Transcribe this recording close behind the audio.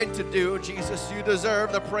to do. Jesus, you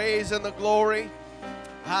deserve the praise and the glory.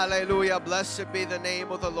 Hallelujah. Blessed be the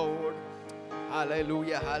name of the Lord.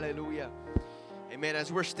 Hallelujah. Hallelujah. Amen.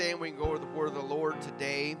 As we're standing, we can go over the word of the Lord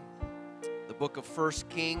today. The book of 1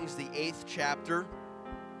 Kings, the 8th chapter.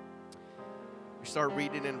 We start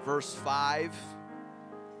reading in verse 5.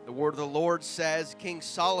 The word of the Lord says, King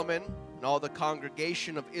Solomon and all the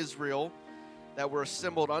congregation of Israel that were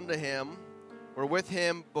assembled unto him were with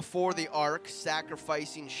him before the ark,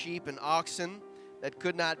 sacrificing sheep and oxen that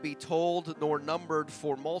could not be told nor numbered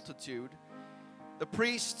for multitude. The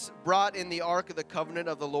priests brought in the ark of the covenant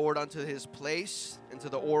of the Lord unto his place, into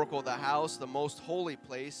the oracle of the house, the most holy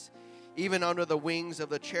place, even under the wings of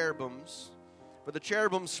the cherubims. For the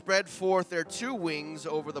cherubims spread forth their two wings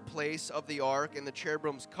over the place of the ark, and the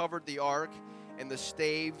cherubims covered the ark and the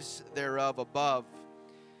staves thereof above.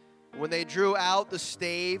 When they drew out the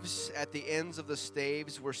staves, at the ends of the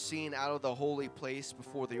staves were seen out of the holy place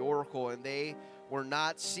before the oracle, and they were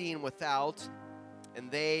not seen without, and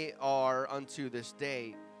they are unto this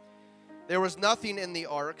day. There was nothing in the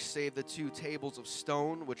ark save the two tables of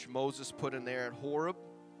stone which Moses put in there at Horeb,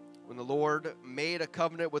 when the Lord made a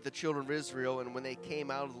covenant with the children of Israel, and when they came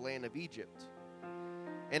out of the land of Egypt.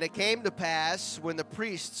 And it came to pass, when the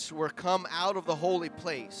priests were come out of the holy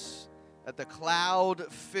place, that the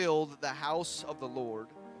cloud filled the house of the Lord,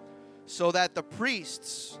 so that the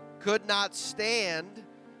priests could not stand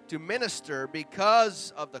to minister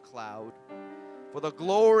because of the cloud, for the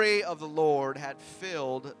glory of the Lord had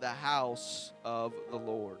filled the house of the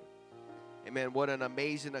Lord. Amen. What an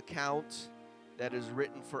amazing account that is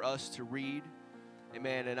written for us to read.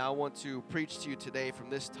 Amen. And I want to preach to you today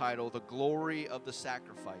from this title, The Glory of the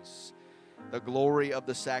Sacrifice. The glory of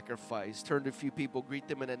the sacrifice. Turn to a few people, greet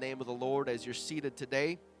them in the name of the Lord as you're seated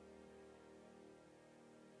today.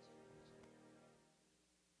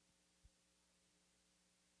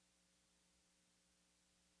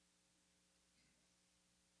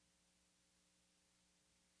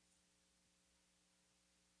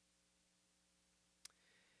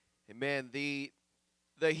 Amen. The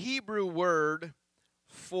Hebrew word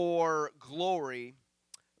for glory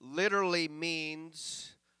literally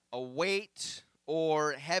means a weight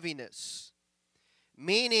or heaviness,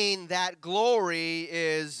 meaning that glory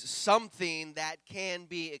is something that can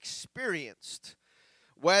be experienced.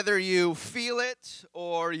 Whether you feel it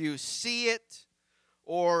or you see it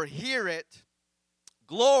or hear it,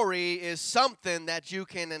 glory is something that you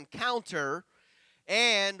can encounter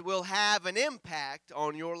and will have an impact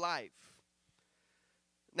on your life.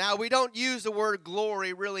 Now, we don't use the word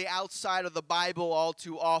glory really outside of the Bible all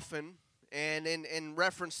too often and in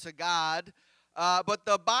reference to God, but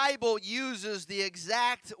the Bible uses the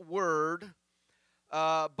exact word,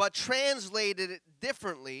 but translated it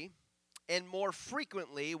differently and more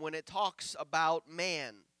frequently when it talks about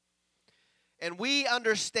man. And we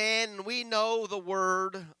understand and we know the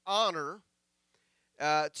word honor.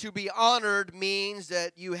 To be honored means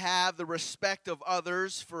that you have the respect of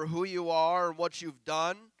others for who you are and what you've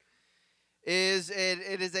done. It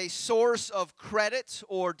is a source of credit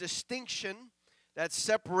or distinction that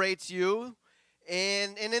separates you.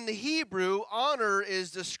 And in the Hebrew, honor is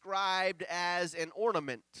described as an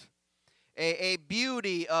ornament, a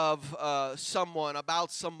beauty of someone,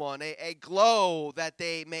 about someone, a glow that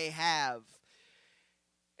they may have.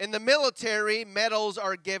 In the military, medals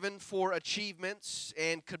are given for achievements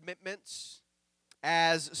and commitments,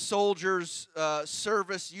 as soldiers'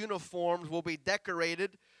 service uniforms will be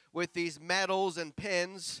decorated with these medals and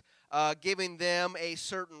pins, giving them a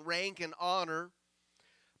certain rank and honor.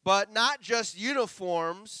 But not just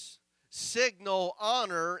uniforms signal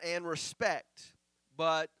honor and respect,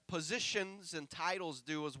 but positions and titles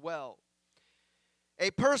do as well.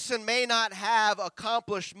 A person may not have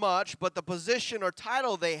accomplished much, but the position or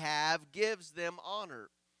title they have gives them honor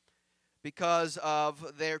because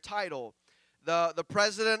of their title. The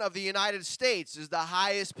President of the United States is the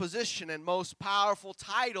highest position and most powerful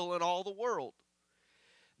title in all the world.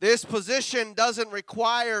 This position doesn't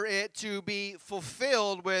require it to be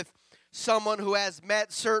fulfilled with someone who has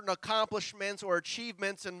met certain accomplishments or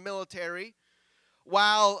achievements in military.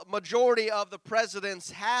 While majority of the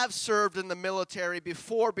presidents have served in the military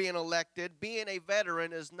before being elected, being a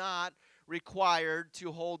veteran is not required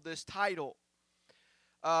to hold this title.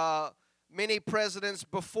 Many presidents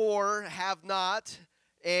before have not,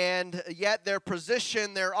 and yet their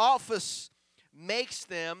position, their office makes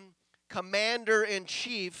them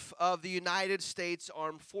Commander-in-Chief of the United States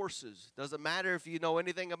Armed Forces. Doesn't matter if you know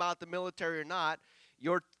anything about the military or not,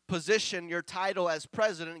 your position, your title as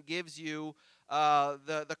president gives you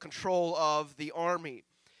the control of the army.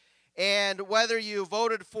 And whether you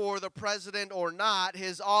voted for the president or not,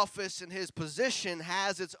 his office and his position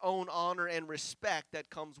has its own honor and respect that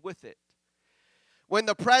comes with it. When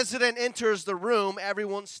the president enters the room,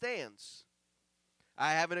 everyone stands.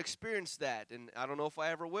 I haven't experienced that, and I don't know if I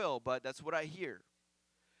ever will, but that's what I hear.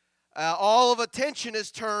 All of attention is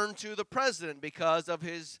turned to the president because of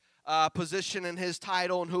his position and his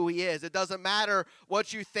title and who he is. It doesn't matter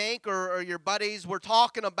what you think or your buddies were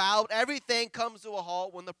talking about. Everything comes to a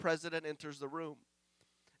halt when the president enters the room.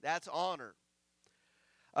 That's honor.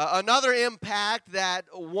 Another impact that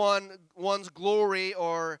one's glory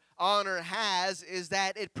or honor has is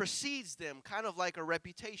that it precedes them, kind of like a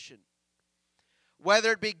reputation.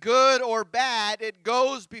 Whether it be good or bad, it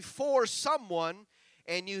goes before someone,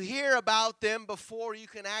 and you hear about them before you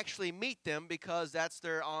can actually meet them because that's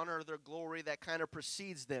their honor, their glory that kind of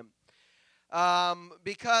precedes them.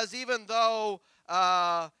 Because even though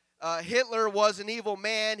Hitler was an evil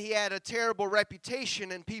man, he had a terrible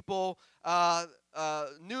reputation, and people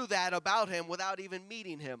knew that about him without even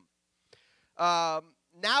meeting him.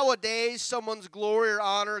 Nowadays, someone's glory or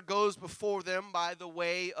honor goes before them by the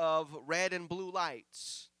way of red and blue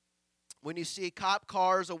lights. When you see cop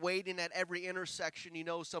cars awaiting at every intersection, you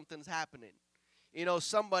know something's happening. You know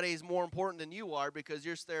somebody's more important than you are because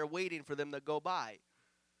you're there waiting for them to go by.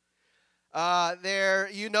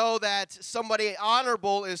 You know that somebody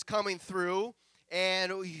honorable is coming through,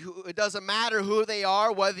 and it doesn't matter who they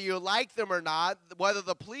are, whether you like them or not, whether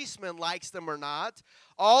the policeman likes them or not.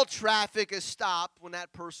 All traffic is stopped when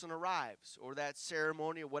that person arrives, or that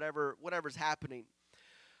ceremony, or whatever's happening.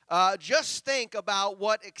 Just think about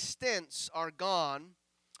what extents are gone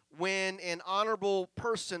when an honorable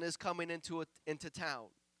person is coming into town.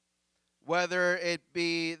 Whether it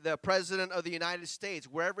be the President of the United States,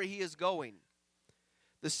 wherever he is going.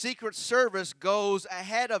 The Secret Service goes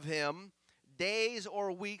ahead of him days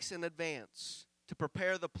or weeks in advance to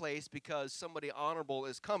prepare the place because somebody honorable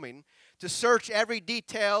is coming, to search every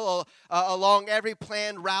detail along every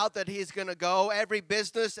planned route that he's going to go. Every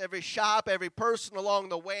business, every shop, every person along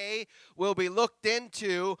the way will be looked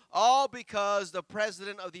into, all because the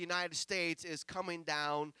President of the United States is coming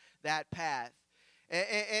down that path.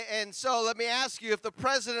 And so let me ask you, if the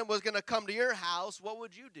president was going to come to your house, what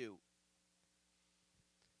would you do?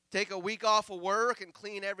 Take a week off of work and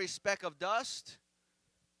clean every speck of dust?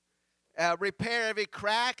 Repair every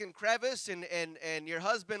crack and crevice, and your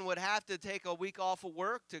husband would have to take a week off of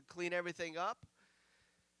work to clean everything up?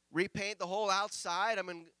 Repaint the whole outside? I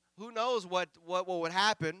mean, who knows what would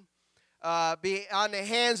happen? Be on the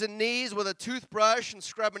hands and knees with a toothbrush and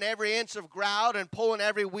scrubbing every inch of grout and pulling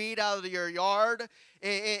every weed out of your yard.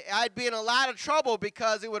 I'd be in a lot of trouble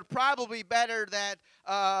because it would probably be better that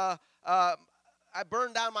I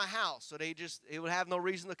burned down my house so it would have no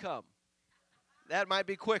reason to come. That might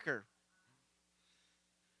be quicker.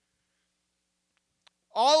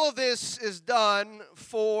 All of this is done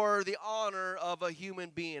for the honor of a human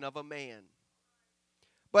being, of a man.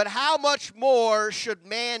 But how much more should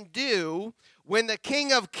man do when the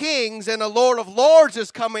King of Kings and the Lord of Lords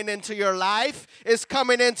is coming into your life, is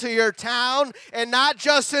coming into your town, and not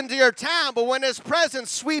just into your town, but when His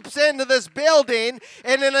presence sweeps into this building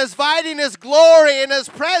and is inviting His glory and His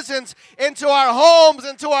presence into our homes,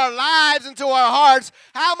 into our lives, into our hearts,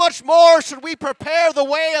 how much more should we prepare the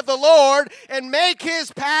way of the Lord and make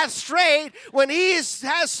His path straight when He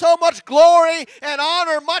has so much glory and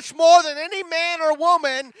honor, much more than any man or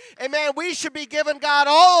woman? Amen. We should be giving God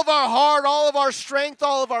all of our heart, all of our strength,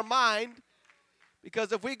 all of our mind.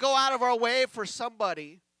 Because if we go out of our way for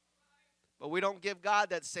somebody, but we don't give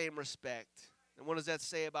God that same respect, then what does that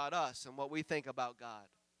say about us and what we think about God?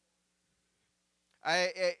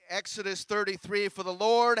 Exodus 33, for the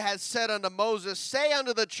Lord has said unto Moses, say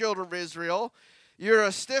unto the children of Israel, you're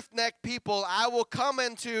a stiff-necked people. I will come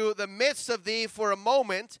into the midst of thee for a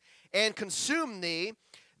moment and consume thee.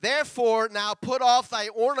 Therefore, now put off thy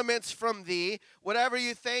ornaments from thee, whatever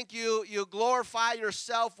you think you glorify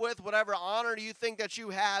yourself with, whatever honor you think that you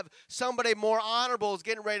have. Somebody more honorable is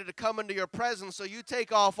getting ready to come into your presence, so you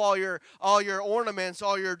take off all your ornaments,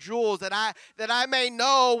 all your jewels, that I may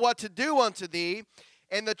know what to do unto thee.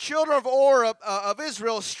 And the children of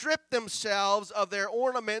Israel stripped themselves of their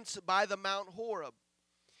ornaments by the Mount Horeb.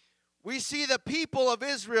 We see the people of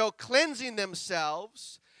Israel cleansing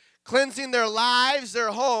themselves, cleansing their lives,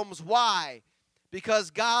 their homes. Why?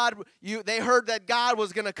 Because they heard that God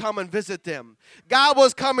was going to come and visit them. God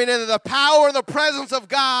was coming in. The power and the presence of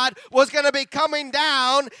God was going to be coming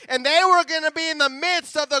down, and they were going to be in the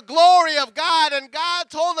midst of the glory of God. And God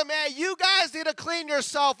told them, hey, you guys need to clean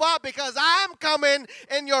yourself up because I'm coming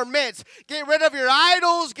in your midst. Get rid of your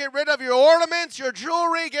idols. Get rid of your ornaments, your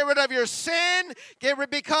jewelry. Get rid of your sin.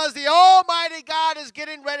 Because the Almighty God is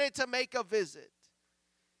getting ready to make a visit.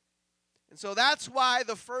 And so that's why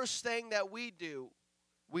the first thing that we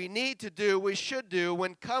should do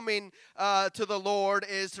when coming to the Lord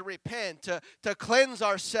is to repent, to cleanse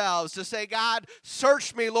ourselves, to say, God,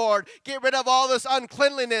 search me, Lord. Get rid of all this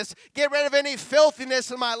uncleanliness. Get rid of any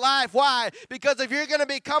filthiness in my life. Why? Because if you're going to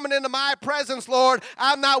be coming into my presence, Lord,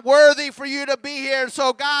 I'm not worthy for you to be here. And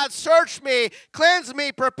so, God, search me, cleanse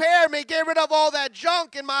me, prepare me, get rid of all that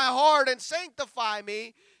junk in my heart and sanctify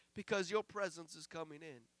me because your presence is coming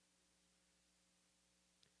in.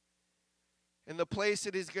 And the place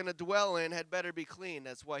that he's going to dwell in had better be clean.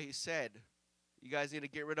 That's why he said, you guys need to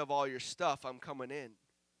get rid of all your stuff. I'm coming in.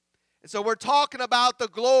 And so we're talking about the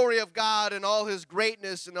glory of God and all his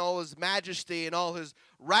greatness and all his majesty and all his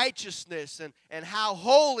righteousness and how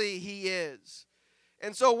holy he is.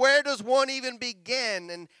 And so where does one even begin?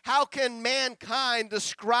 And how can mankind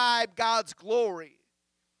describe God's glory?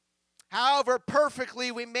 However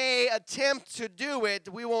perfectly we may attempt to do it,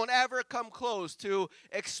 we won't ever come close to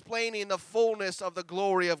explaining the fullness of the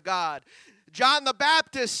glory of God. John the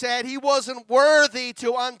Baptist said he wasn't worthy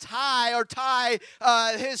to untie or tie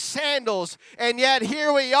his sandals. And yet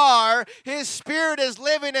here we are. His Spirit is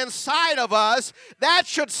living inside of us. That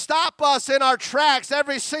should stop us in our tracks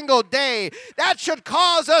every single day. That should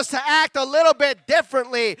cause us to act a little bit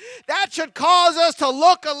differently. That should cause us to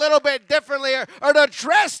look a little bit differently or to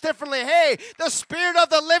dress differently. Hey, the Spirit of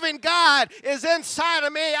the living God is inside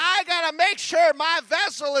of me. I got to make sure my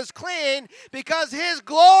vessel is clean because his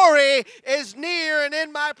glory is near and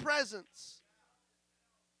in my presence.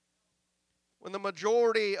 When the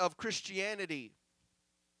majority of Christianity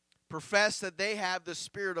profess that they have the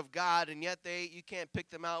Spirit of God, and yet you can't pick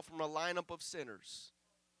them out from a lineup of sinners.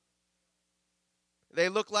 They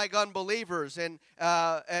look like unbelievers, and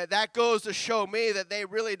that goes to show me that they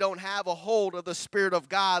really don't have a hold of the Spirit of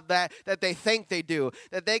God that they think they do,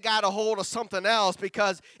 that they got a hold of something else,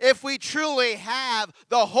 because if we truly have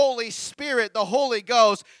the Holy Spirit, the Holy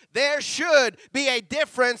Ghost, there should be a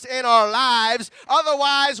difference in our lives.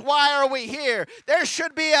 Otherwise, why are we here? There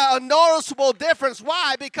should be a noticeable difference.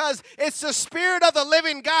 Why? Because it's the Spirit of the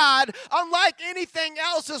living God, unlike anything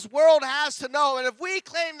else this world has to know. And if we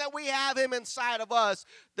claim that we have him inside of us,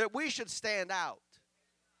 that we should stand out.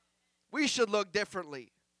 We should look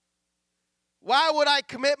differently. Why would I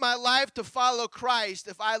commit my life to follow Christ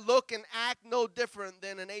if I look and act no different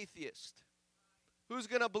than an atheist? Who's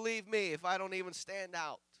going to believe me if I don't even stand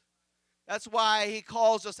out? That's why he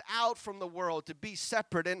calls us out from the world, to be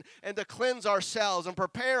separate and to cleanse ourselves and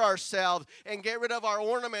prepare ourselves and get rid of our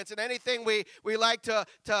ornaments and anything we like to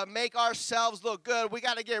make ourselves look good. We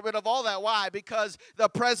got to get rid of all that. Why? Because the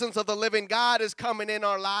presence of the living God is coming in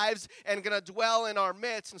our lives and going to dwell in our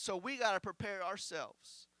midst. And so we got to prepare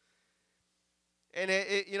ourselves. And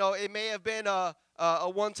it may have been a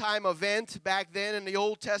one-time event back then in the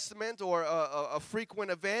Old Testament, or a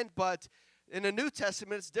frequent event, but in the New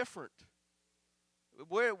Testament it's different.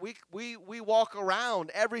 We walk around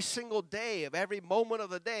every single day of every moment of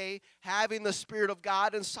the day having the Spirit of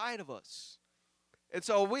God inside of us. And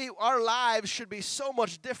so our lives should be so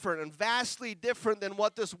much different and vastly different than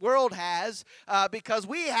what this world has, because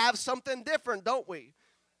we have something different, don't we?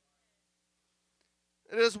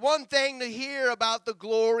 It is one thing to hear about the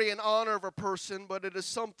glory and honor of a person, but it is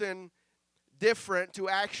something different to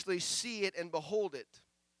actually see it and behold it.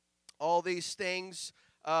 All these things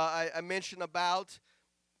I mentioned about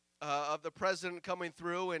of the president coming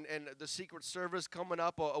through and the Secret Service coming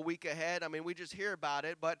up a week ahead. I mean, we just hear about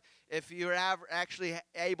it, but if you're actually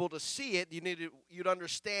able to see it, you'd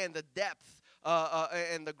understand the depth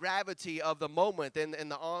and the gravity of the moment and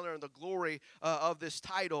the honor and the glory of this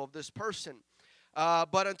title, of this person.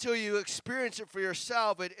 But until you experience it for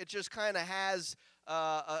yourself, it just kind of has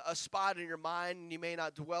a spot in your mind, and you may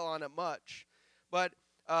not dwell on it much. But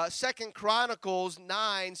 2 Chronicles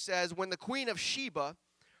 9 says, when the Queen of Sheba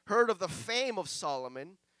heard of the fame of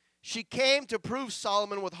Solomon, she came to prove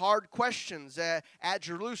Solomon with hard questions at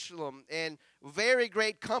Jerusalem, and very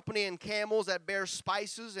great company and camels that bear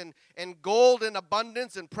spices, and gold in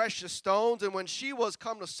abundance, and precious stones. And when she was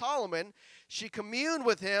come to Solomon, she communed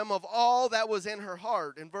with him of all that was in her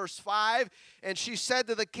heart. In verse 5, and she said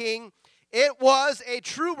to the king, It was a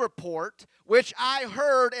true report, which I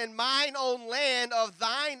heard in mine own land of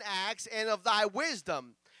thine acts and of thy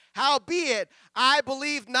wisdom. Howbeit, I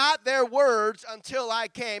believed not their words until I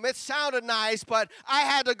came. It sounded nice, but I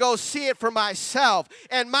had to go see it for myself.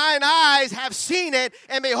 And mine eyes have seen it,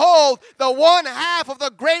 and behold, the one half of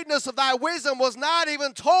the greatness of thy wisdom was not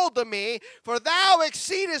even told to me, for thou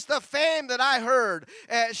exceedest the fame that I heard.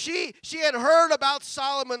 She had heard about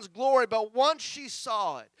Solomon's glory, but once she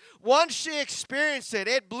saw it, once she experienced it,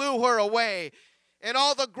 it blew her away. And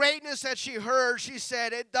all the greatness that she heard, she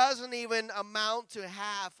said, it doesn't even amount to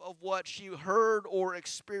half of what she heard or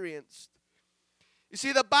experienced. You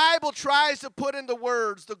see, the Bible tries to put into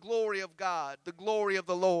words the glory of God, the glory of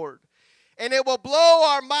the Lord. And it will blow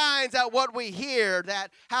our minds at what we hear, that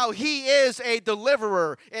how he is a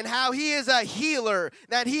deliverer and how he is a healer,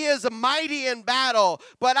 that he is mighty in battle.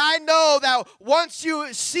 But I know that once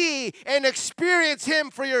you see and experience him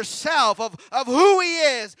for yourself of who he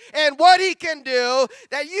is and what he can do,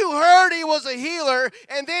 that you heard he was a healer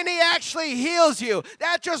and then he actually heals you.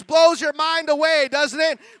 That just blows your mind away, doesn't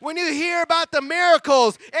it? When you hear about the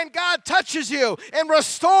miracles and God touches you and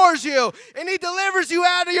restores you and he delivers you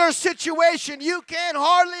out of your situation, you can't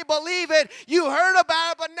hardly believe it. You heard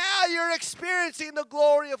about it, but now you're experiencing the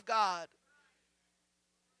glory of God.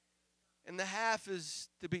 And the half is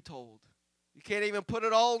to be told. You can't even put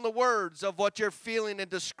it all in the words of what you're feeling and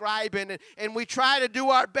describing. And we try to do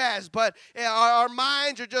our best, but our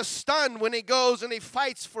minds are just stunned when he goes and he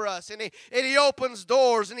fights for us. And he opens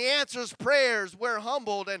doors and he answers prayers. We're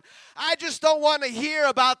humbled. And I just don't want to hear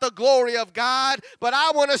about the glory of God, but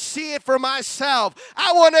I want to see it for myself.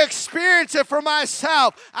 I want to experience it for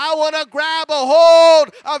myself. I want to grab a hold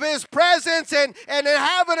of his presence and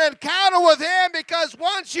have an encounter with him, because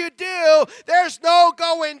once you do, there's no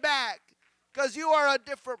going back. Because you are a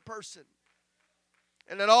different person.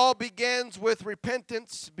 And it all begins with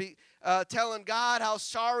repentance, telling God how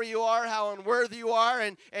sorry you are, how unworthy you are.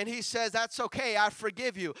 And he says, that's okay, I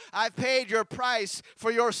forgive you. I've paid your price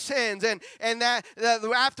for your sins. And that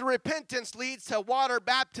after repentance leads to water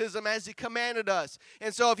baptism as he commanded us.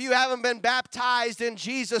 And so if you haven't been baptized in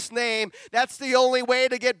Jesus' name, that's the only way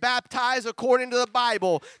to get baptized according to the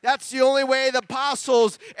Bible. That's the only way the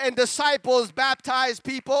apostles and disciples baptized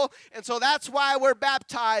people. And so that's why we're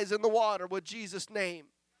baptized in the water with Jesus' name.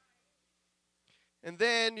 And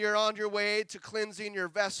then you're on your way to cleansing your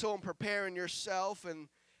vessel and preparing yourself. And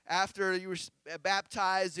after you were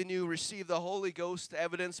baptized and you receive the Holy Ghost,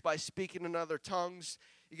 evidenced by speaking in other tongues,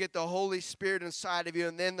 you get the Holy Spirit inside of you,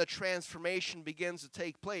 and then the transformation begins to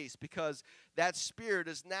take place, because that Spirit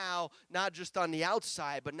is now not just on the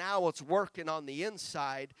outside, but now it's working on the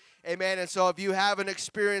inside. Amen. And so if you haven't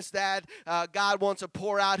experienced that, God wants to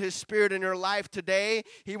pour out his Spirit in your life today.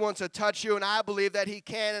 He wants to touch you, and I believe that he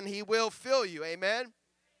can and he will fill you. Amen.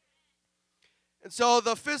 And so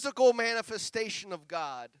the physical manifestation of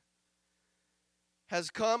God has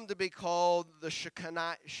come to be called the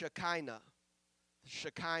Shekinah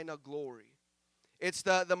glory. It's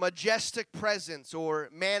the majestic presence or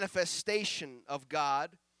manifestation of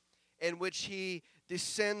God, in which he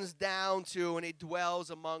descends down to and he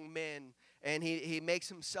dwells among men, and he makes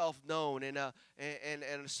himself known in a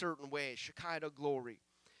certain way. Shekinah glory.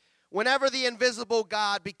 Whenever the invisible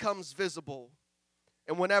God becomes visible,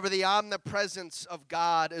 and whenever the omnipresence of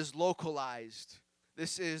God is localized,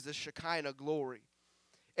 this is the Shekinah glory.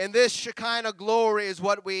 And this Shekinah glory is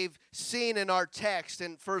what we've seen in our text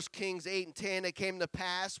in 1 Kings 8 and 10. It came to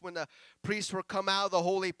pass when the priests were come out of the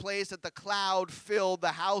holy place that the cloud filled the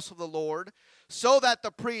house of the Lord, so that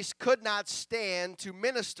the priests could not stand to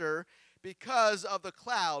minister because of the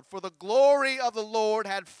cloud. For the glory of the Lord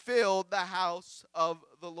had filled the house of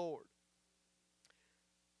the Lord.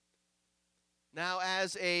 Now,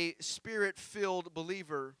 as a Spirit-filled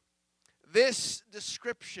believer, this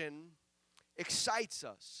description excites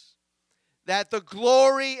us, that the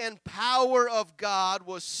glory and power of God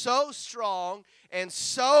was so strong and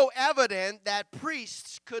so evident that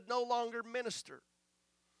priests could no longer minister,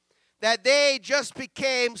 that they just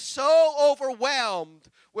became so overwhelmed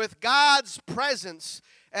with God's presence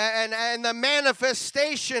and the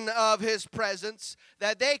manifestation of his presence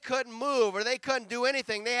that they couldn't move or they couldn't do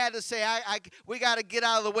anything. They had to say, we got to get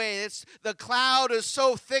out of the way. The cloud is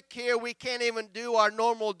so thick here, we can't even do our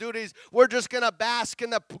normal duties. We're just going to bask in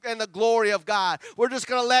the glory of God. We're just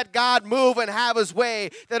going to let God move and have his way,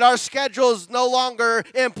 that our schedule is no longer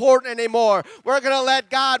important anymore. We're going to let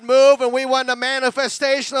God move, and we want the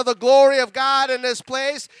manifestation of the glory of God in this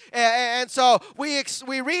place. And so we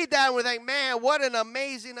read that and we think, man, what an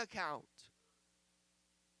amazing account.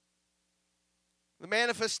 The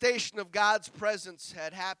manifestation of God's presence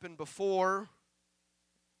had happened before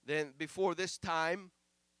this time.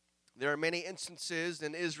 There are many instances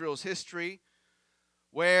in Israel's history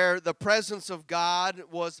where the presence of God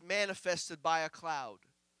was manifested by a cloud.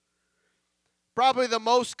 Probably the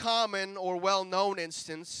most common or well-known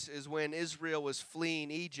instance is when Israel was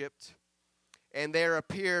fleeing Egypt, and there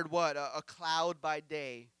appeared what? A cloud by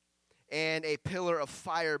day and a pillar of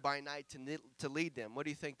fire by night to lead them. What do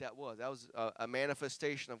you think that was? That was a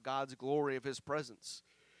manifestation of God's glory, of his presence.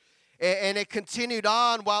 And it continued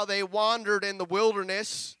on while they wandered in the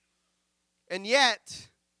wilderness, and yet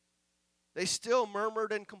they still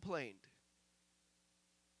murmured and complained.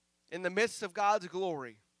 In the midst of God's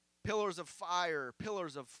glory, pillars of fire,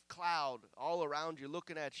 pillars of cloud all around you,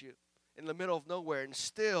 looking at you in the middle of nowhere, and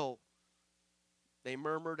still they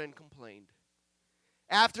murmured and complained.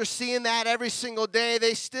 After seeing that every single day,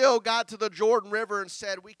 they still got to the Jordan River and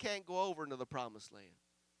said, we can't go over into the promised land.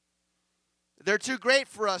 They're too great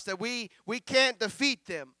for us, that we can't defeat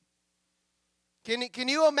them. Can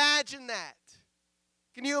you imagine that?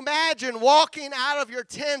 Can you imagine walking out of your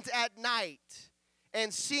tent at night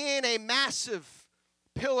and seeing a massive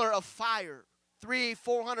pillar of fire,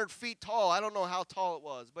 300-400 feet tall? I don't know how tall it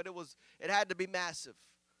was, but it had to be massive.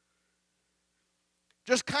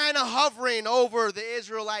 Just kind of hovering over the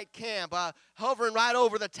Israelite camp, hovering right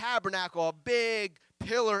over the tabernacle, a big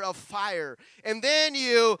pillar of fire. And then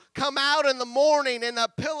you come out in the morning and the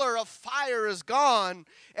pillar of fire is gone,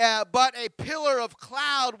 but a pillar of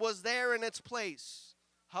cloud was there in its place,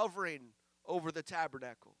 hovering over the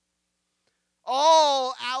tabernacle.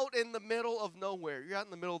 All out in the middle of nowhere. You're out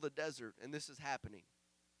in the middle of the desert, and this is happening.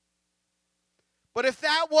 But if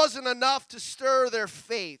that wasn't enough to stir their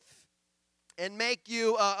faith and make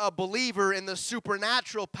you a believer in the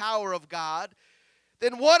supernatural power of God,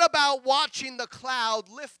 then what about watching the cloud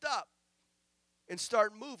lift up and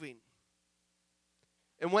start moving?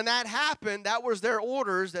 And when that happened, that was their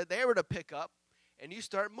orders that they were to pick up, and you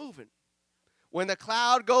start moving. When the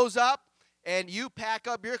cloud goes up, and you pack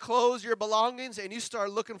up your clothes, your belongings, and you start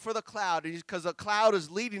looking for the cloud, because the cloud is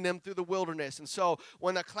leading them through the wilderness. And so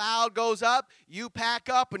when the cloud goes up, you pack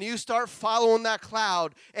up and you start following that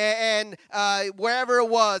cloud, and wherever it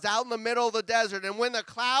was, out in the middle of the desert. And when the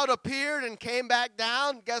cloud appeared and came back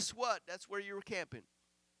down, guess what? That's where you were camping.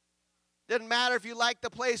 Didn't matter if you liked the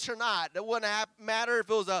place or not. It wouldn't matter if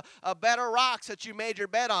it was a bed of rocks that you made your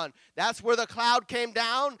bed on. That's where the cloud came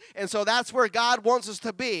down, and so that's where God wants us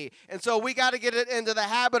to be. And so we got to get into the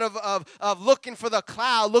habit of looking for the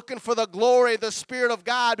cloud, looking for the glory, the Spirit of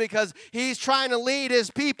God, because he's trying to lead his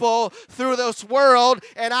people through this world,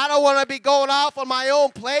 and I don't want to be going off on my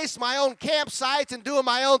own place, my own campsites, and doing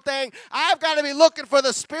my own thing. I've got to be looking for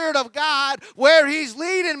the Spirit of God where he's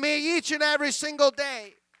leading me each and every single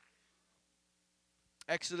day.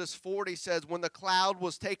 Exodus 40 says, when the cloud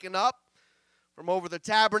was taken up from over the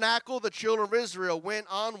tabernacle, the children of Israel went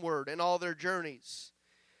onward in all their journeys.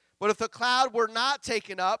 But if the cloud were not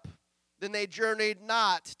taken up, then they journeyed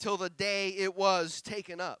not till the day it was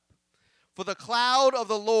taken up. For the cloud of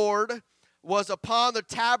the Lord was upon the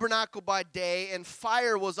tabernacle by day, and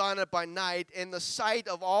fire was on it by night, in the sight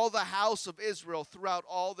of all the house of Israel throughout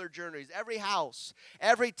all their journeys. Every house,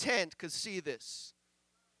 every tent could see this.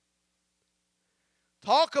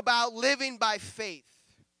 Talk about living by faith.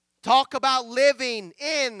 Talk about living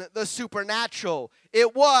in the supernatural.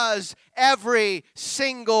 It was every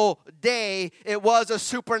single day. It was a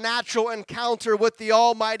supernatural encounter with the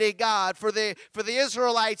Almighty God. For the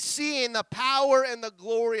Israelites, seeing the power and the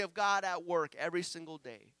glory of God at work every single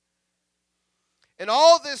day. And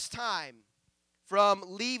all this time, from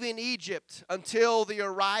leaving Egypt until the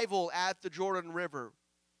arrival at the Jordan River,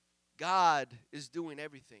 God is doing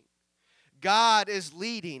everything. God is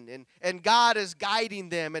leading, and God is guiding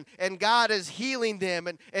them, and God is healing them,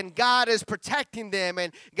 and God is protecting them,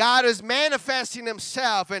 and God is manifesting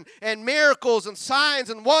himself, and miracles and signs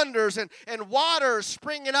and wonders, and water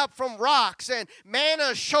springing up from rocks, and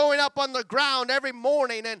manna showing up on the ground every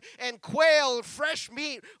morning, and quail and fresh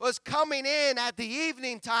meat was coming in at the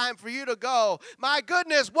evening time for you to go. My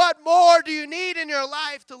goodness, what more do you need in your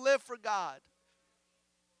life to live for God?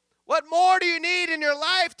 What more do you need in your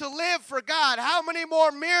life to live for God? How many more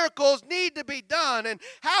miracles need to be done? And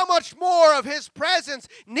how much more of his presence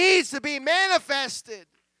needs to be manifested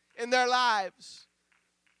in their lives?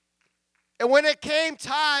 And when it came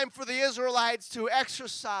time for the Israelites to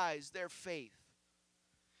exercise their faith,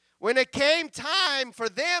 when it came time for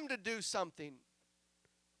them to do something,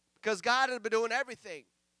 because God had been doing everything,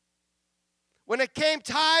 when it came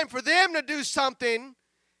time for them to do something,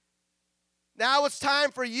 Now it's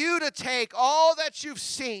time for you to take all that you've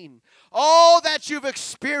seen, all that you've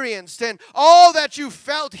experienced, and all that you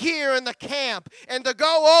felt here in the camp, and to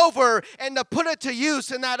go over and to put it to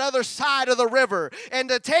use in that other side of the river, and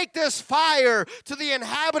to take this fire to the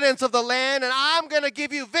inhabitants of the land, and I'm going to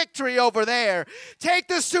give you victory over there. Take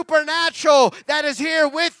the supernatural that is here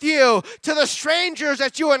with you to the strangers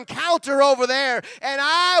that you encounter over there, and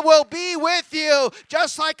I will be with you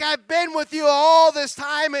just like I've been with you all this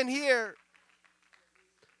time in here.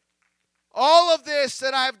 All of this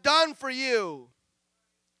that I've done for you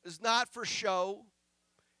is not for show.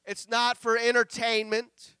 It's not for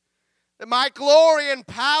entertainment. That my glory and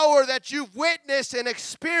power that you've witnessed and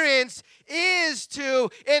experienced is to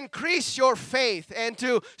increase your faith and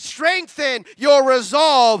to strengthen your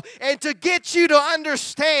resolve and to get you to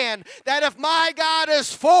understand that if my God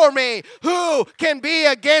is for me, who can be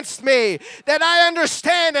against me? That I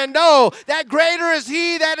understand and know that greater is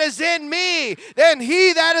He that is in me than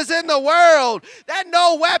he that is in the world. That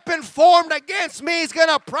no weapon formed against me is going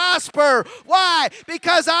to prosper. Why?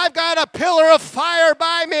 Because I've got a pillar of fire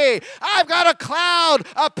by me. I've got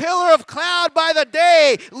a pillar of cloud by the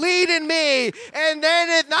day leading me. And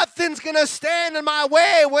then nothing's going to stand in my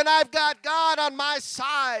way when I've got God on my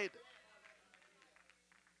side.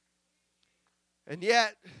 And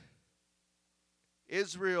yet,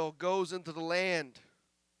 Israel goes into the land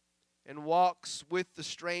and walks with the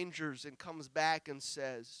strangers and comes back and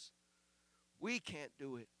says, we can't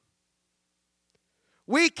do it.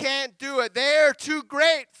 We can't do it. They're too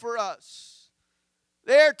great for us.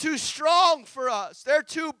 They're too strong for us. They're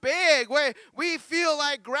too big. We feel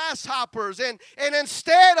like grasshoppers. And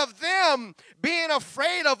instead of them being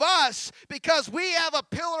afraid of us because we have a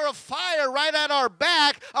pillar of fire right at our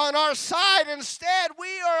back on our side, instead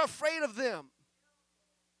we are afraid of them.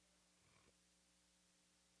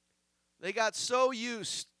 They got so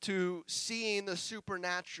used to seeing the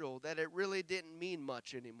supernatural that it really didn't mean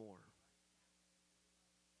much anymore.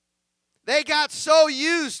 They got so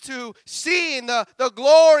used to seeing the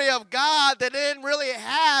glory of God that it didn't really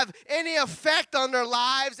have any effect on their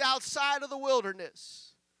lives outside of the wilderness.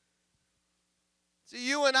 See,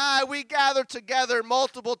 you and I, we gather together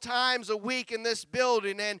multiple times a week in this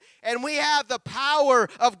building, and we have the power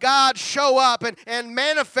of God show up and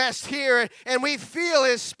manifest here, and we feel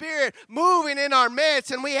His Spirit moving in our midst,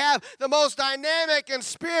 and we have the most dynamic and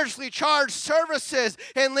spiritually charged services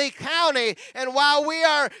in Lee County. And while we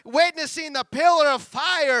are witnessing the pillar of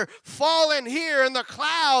fire falling here in the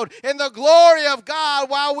cloud, in the glory of God,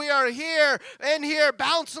 while we are here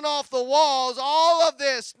bouncing off the walls, all of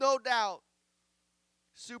this, no doubt,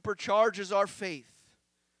 supercharges our faith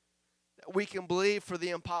that we can believe for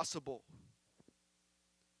the impossible.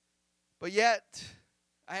 But yet,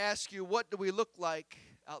 I ask you, what do we look like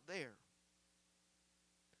out there?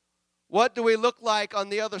 What do we look like on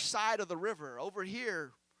the other side of the river? Over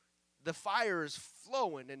here, the fire is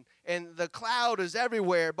flowing and the cloud is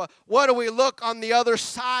everywhere. But what do we look on the other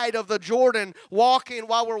side of the Jordan while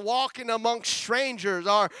we're walking amongst strangers?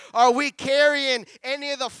 Are we carrying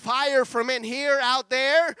any of the fire from in here out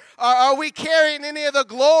there? Are we carrying any of the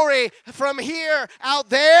glory from here out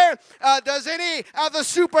there? Does any of the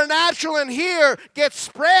supernatural in here get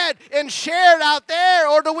spread and shared out there?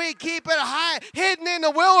 Or do we keep it hidden in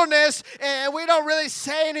the wilderness and we don't really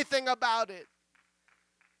say anything about it?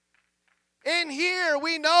 In here,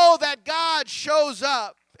 we know that God shows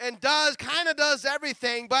up and does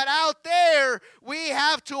everything. But out there, we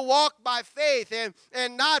have to walk by faith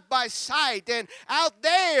and not by sight. And out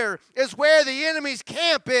there is where the enemy's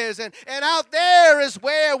camp is. And out there is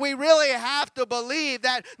where we really have to believe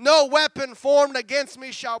that no weapon formed against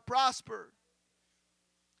me shall prosper.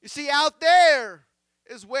 You see, out there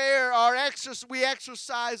is where we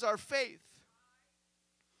exercise our faith.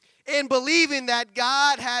 In believing that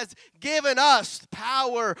God has given us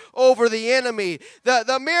power over the enemy.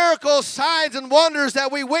 The miracles, signs, and wonders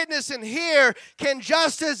that we witness and hear can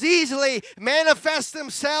just as easily manifest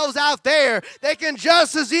themselves out there. They can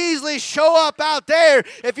just as easily show up out there.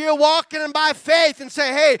 If you're walking in by faith and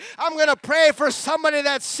say, hey, I'm going to pray for somebody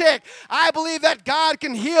that's sick, I believe that God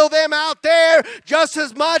can heal them out there just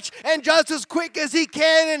as much and just as quick as He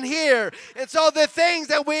can in here. And so the things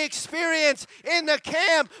that we experience in the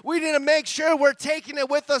camp, we need to make sure we're taking it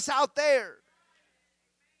with us out there.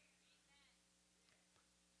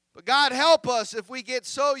 But God help us if we get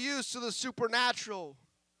so used to the supernatural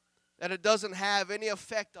that it doesn't have any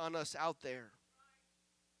effect on us out there.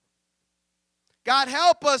 God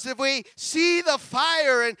help us if we see the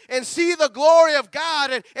fire and see the glory of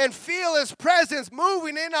God and feel His presence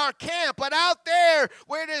moving in our camp, but out there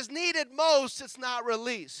where it is needed most, it's not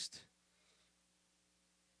released.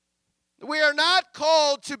 We are not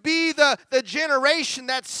called to be the generation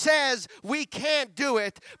that says we can't do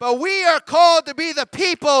it, but we are called to be the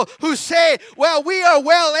people who say, well, we are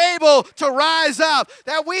well able to rise up,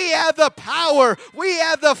 that we have the power, we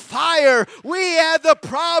have the fire, we have the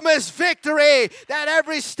promised victory, that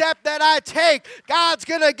every step that I take, God's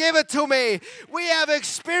going to give it to me. We have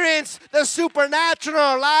experienced the supernatural in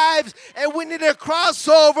our lives, and we need to cross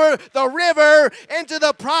over the river into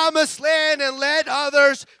the promised land and let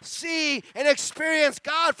others see and experience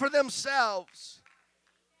God for themselves.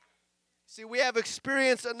 See, we have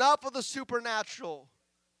experienced enough of the supernatural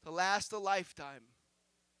to last a lifetime.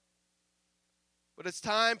 But it's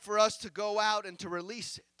time for us to go out and to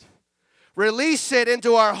release it. Release it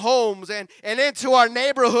into our homes and into our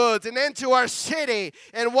neighborhoods and into our city,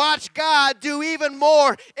 and watch God do even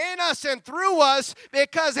more in us and through us,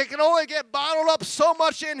 because it can only get bottled up so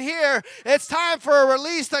much in here. It's time for a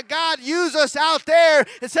release, that God use us out there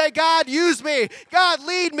and say, God, use me. God,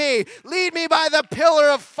 lead me. Lead me by the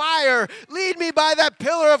pillar of fire. Lead me by that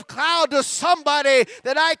pillar of cloud to somebody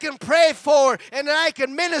that I can pray for and that I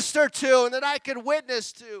can minister to and that I can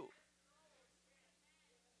witness to.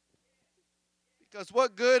 Because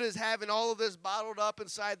what good is having all of this bottled up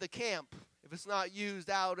inside the camp if it's not used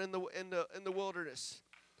out in the wilderness,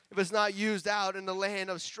 if it's not used out in the land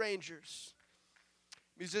of strangers?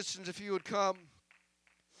 Musicians, if you would come.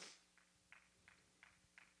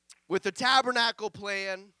 With the tabernacle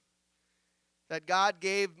plan that God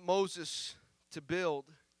gave Moses to build,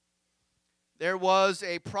 there was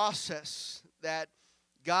a process that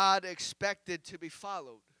God expected to be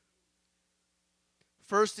followed.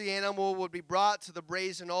 First, the animal would be brought to the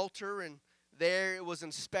brazen altar, and there it was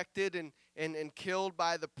inspected and killed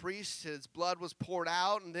by the priest. His blood was poured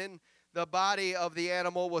out, and then the body of the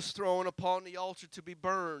animal was thrown upon the altar to be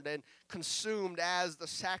burned and consumed as the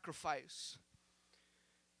sacrifice.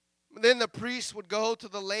 Then the priest would go to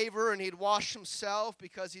the laver, and he'd wash himself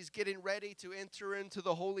because he's getting ready to enter into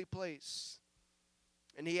the holy place.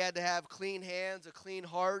 And he had to have clean hands, a clean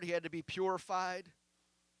heart. He had to be purified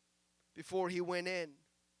before he went in,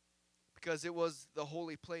 because it was the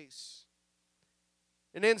holy place.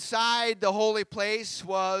 And inside the holy place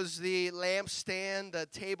was the lampstand, the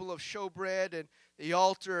table of showbread, and the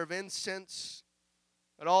altar of incense.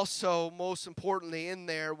 But also, most importantly, in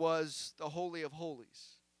there was the Holy of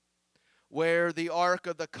Holies, where the Ark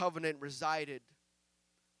of the Covenant resided,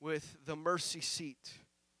 with the mercy seat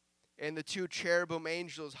and the two cherubim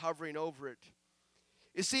angels hovering over it.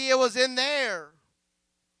 You see, it was in there,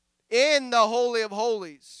 in the Holy of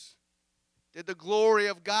Holies, did the glory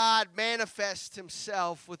of God manifest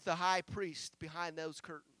himself with the high priest behind those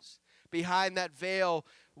curtains, behind that veil.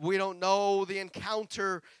 We don't know the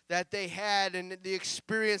encounter that they had and the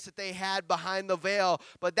experience that they had behind the veil,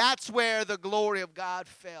 but that's where the glory of God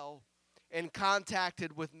fell and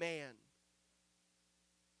contacted with man.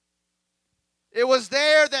 It was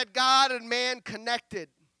there that God and man connected.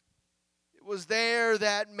 It was there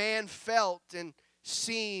that man felt and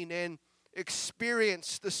seen and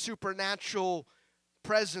experienced the supernatural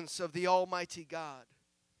presence of the Almighty God.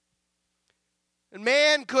 And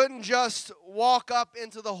man couldn't just walk up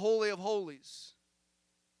into the Holy of Holies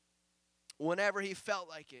whenever he felt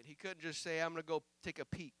like it. He couldn't just say, I'm going to go take a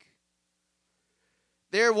peek.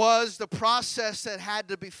 There was the process that had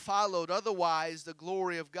to be followed. Otherwise, the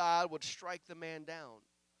glory of God would strike the man down.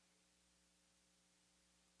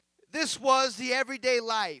 This was the everyday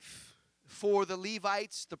life for the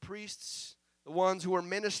Levites, the priests, the ones who were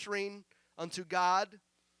ministering unto God.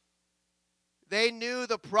 They knew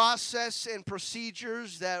the process and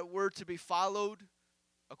procedures that were to be followed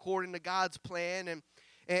according to God's plan,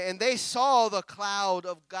 and they saw the cloud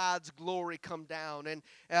of God's glory come down and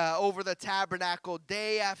over the tabernacle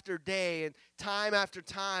day after day and time after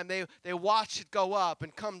time. They watched it go up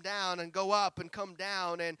and come down and go up and come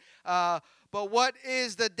down. And but what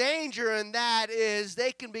is the danger in that is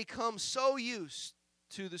they can become so used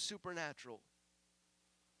to the supernatural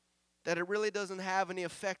that it really doesn't have any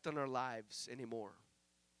effect on our lives anymore,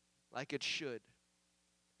 like it should,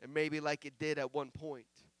 and maybe like it did at one point.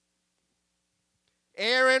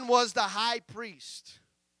 Aaron was the high priest,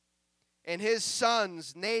 and his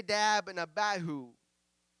sons, Nadab and Abihu,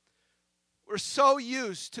 were so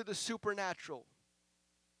used to the supernatural.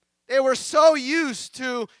 They were so used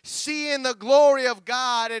to seeing the glory of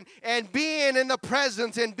God and being in the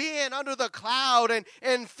presence and being under the cloud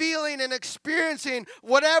and feeling and experiencing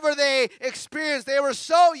whatever they experienced. They were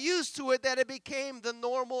so used to it that it became the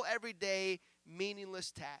normal, everyday, meaningless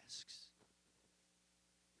tasks.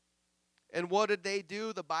 And what did they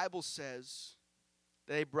do? The Bible says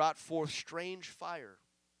they brought forth strange fire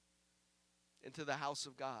into the house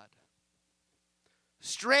of God.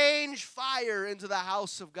 strange fire into the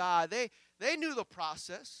house of God. They knew the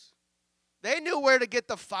process. They knew where to get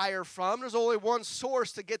the fire from. There's only one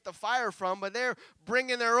source to get the fire from, but they're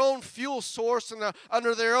bringing their own fuel source and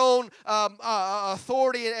under their own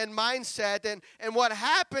authority and mindset. And what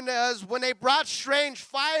happened is when they brought strange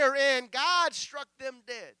fire in, God struck them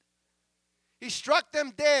dead. He struck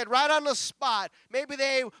them dead right on the spot. Maybe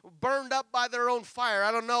they burned up by their own fire.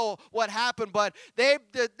 I don't know what happened, but they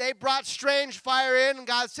brought strange fire in, and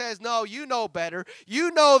God says, no, you know better.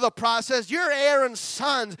 You know the process. You're Aaron's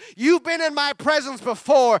sons. You've been in my presence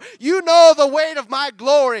before. You know the weight of my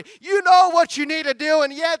glory. You know what you need to do,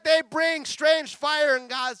 and yet they bring strange fire, and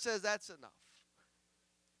God says, that's enough.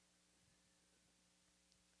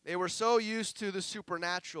 They were so used to the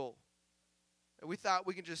supernatural. And we thought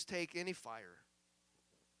we could just take any fire.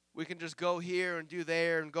 We can just go here and do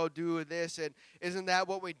there and go do this. And isn't that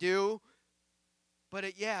what we do? But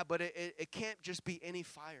it can't just be any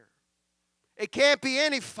fire. It can't be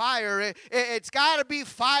any fire. It's got to be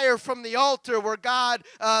fire from the altar where God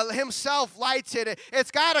himself lights it. It's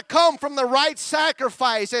got to come from the right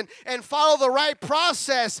sacrifice and follow the right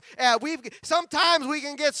process. Sometimes we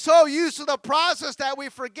can get so used to the process that we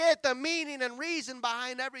forget the meaning and reason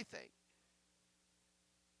behind everything.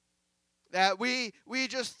 That we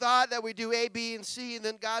just thought that we do A, B, and C, and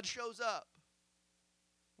then God shows up.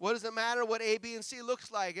 What does it matter what A, B, and C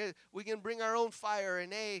looks like? We can bring our own fire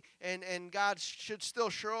and and God should still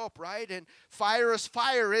show up, right? And fire is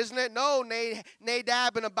fire, isn't it? No,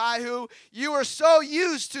 Nadab and Abihu, you were so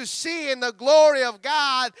used to seeing the glory of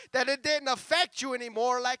God that it didn't affect you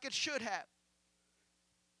anymore like it should have.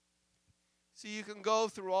 See, you can go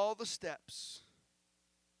through all the steps.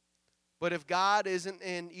 But if God isn't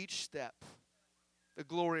in each step, the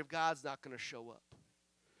glory of God's not going to show up.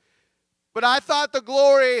 But I thought the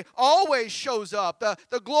glory always shows up.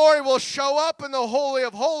 The glory will show up in the Holy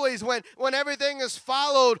of Holies when everything is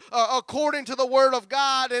followed according to the Word of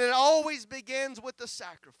God, and it always begins with the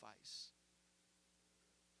sacrifice.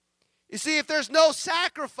 You see, if there's no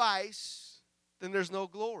sacrifice, then there's no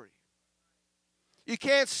glory. You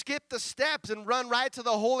can't skip the steps and run right to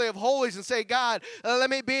the Holy of Holies and say, God,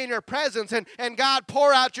 let me be in your presence. And God,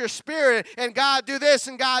 pour out your Spirit. And God, do this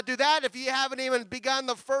and God, do that. If you haven't even begun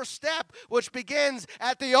the first step, which begins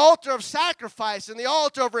at the altar of sacrifice and the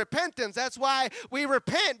altar of repentance. That's why we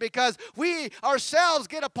repent, because we ourselves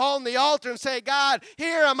get upon the altar and say, God,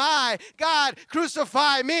 here am I. God,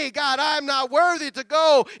 crucify me. God, I'm not worthy to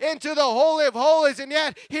go into the Holy of Holies. And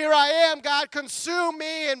yet, here I am. God, consume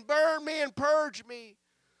me and burn me and purge me,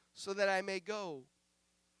 so that I may go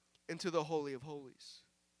into the Holy of Holies.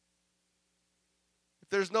 If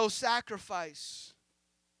there's no sacrifice,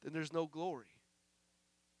 then there's no glory.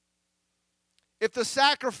 If the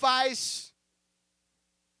sacrifice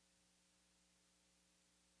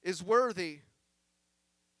is worthy,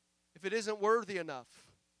 if it isn't worthy enough,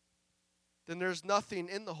 then there's nothing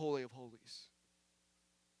in the Holy of Holies.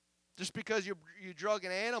 Just because you drug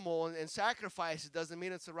an animal and sacrifice it doesn't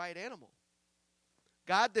mean it's the right animal.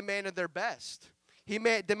 God demanded their best. He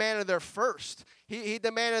demanded their first. He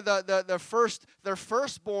demanded their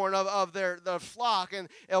firstborn of their flock, and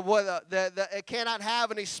it cannot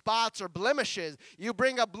have any spots or blemishes. You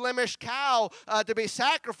bring a blemished cow to be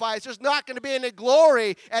sacrificed, there's not going to be any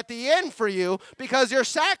glory at the end for you, because your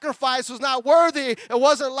sacrifice was not worthy. It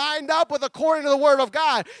wasn't lined up with according to the Word of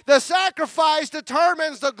God. The sacrifice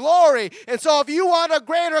determines the glory, and so if you want a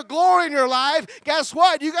greater glory in your life, guess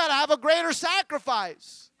what? You got to have a greater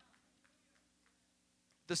sacrifice.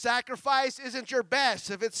 The sacrifice isn't your best.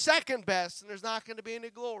 If it's second best, then there's not going to be any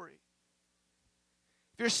glory.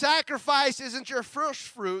 If your sacrifice isn't your first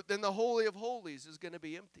fruit, then the Holy of Holies is going to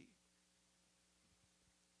be empty.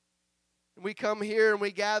 And we come here and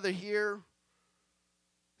we gather here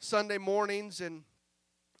Sunday mornings, and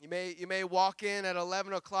you may walk in at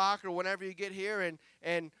 11 o'clock or whenever you get here,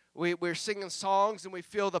 and we're singing songs and we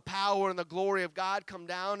feel the power and the glory of God come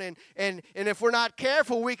down. And if we're not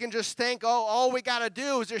careful, we can just think, oh, all we got to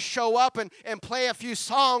do is just show up and play a few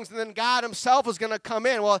songs, and then God himself is going to come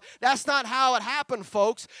in. Well, that's not how it happened,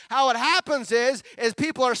 folks. How it happens is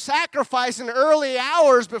people are sacrificing early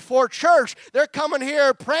hours before church. They're coming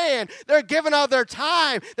here praying. They're giving of their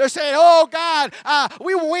time. They're saying, oh, God,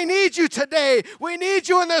 we need you today. We need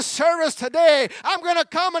you in this service today. I'm going to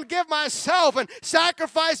come and give myself and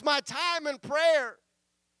sacrifice my time in prayer.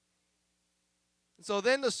 And so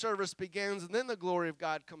then the service begins, and then the glory of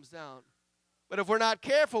God comes down. But if we're not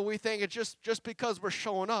careful, we think it's just because we're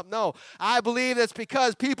showing up. No, I believe it's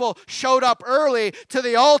because people showed up early to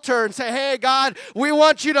the altar and say, hey, God, we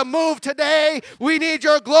want you to move today. We need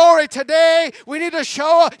your glory today. We need to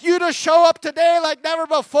show you to show up today like never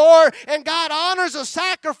before. And God honors a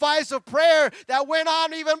sacrifice of prayer that went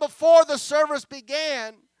on even before the service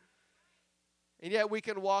began. And yet we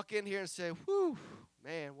can walk in here and say, whew,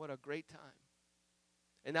 man, what a great time.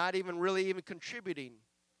 And not even really contributing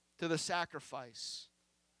to the sacrifice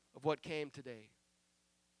of what came today.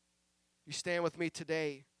 You stand with me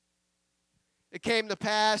today. It came to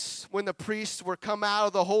pass when the priests were come out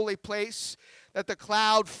of the holy place that the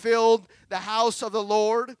cloud filled the house of the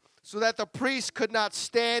Lord, so that the priests could not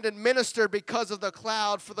stand and minister because of the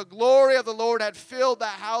cloud, for the glory of the Lord had filled the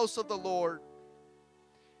house of the Lord.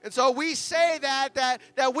 And so we say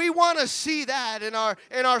that we want to see that in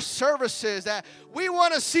our services, that we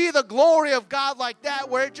want to see the glory of God like that,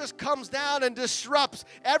 where it just comes down and disrupts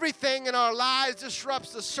everything in our lives,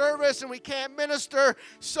 disrupts the service, and we can't minister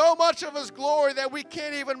so much of His glory that we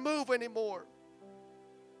can't even move anymore.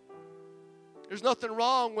 There's nothing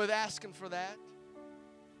wrong with asking for that.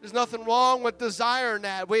 There's nothing wrong with desiring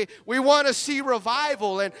that. We want to see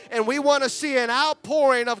revival, and we want to see an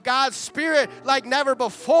outpouring of God's Spirit like never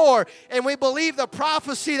before. And we believe the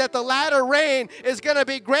prophecy that the latter rain is going to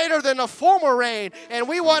be greater than the former rain. And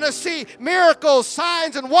we want to see miracles,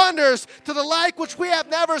 signs, and wonders to the like which we have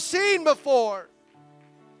never seen before.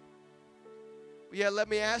 But yet, let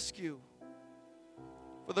me ask you,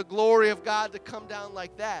 for the glory of God to come down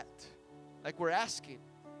like that, like we're asking,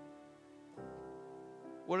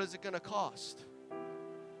 what is it going to cost?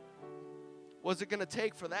 What's it going to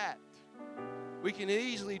take for that? We can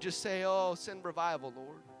easily just say, oh, send revival,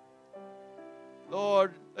 Lord.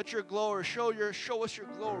 Lord, let your glory, show us your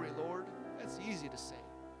glory, Lord. That's easy to say.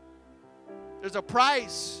 There's a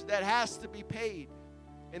price that has to be paid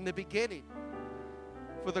in the beginning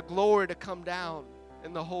for the glory to come down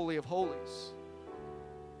in the Holy of Holies.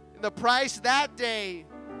 And the price that day,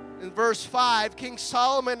 in verse 5, King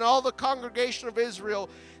Solomon and all the congregation of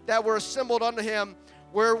Israel that were assembled unto him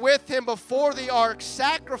were with him before the ark,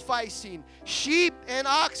 sacrificing sheep and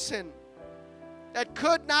oxen that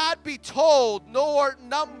could not be told nor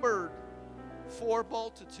numbered for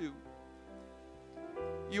multitude.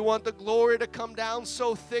 You want the glory to come down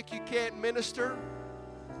so thick you can't minister?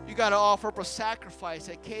 You got to offer up a sacrifice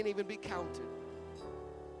that can't even be counted.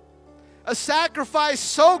 A sacrifice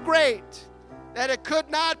so great that it could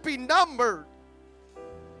not be numbered.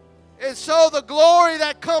 And so the glory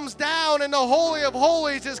that comes down in the Holy of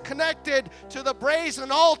Holies is connected to the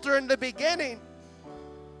brazen altar in the beginning.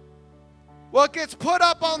 What gets put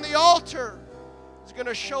up on the altar is going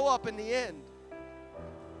to show up in the end.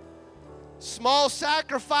 Small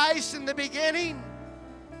sacrifice in the beginning,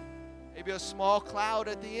 maybe a small cloud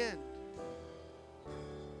at the end.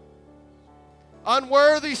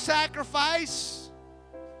 Unworthy sacrifice,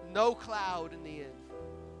 no cloud in the end.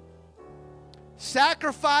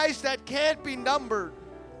 Sacrifice that can't be numbered.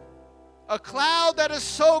 A cloud that is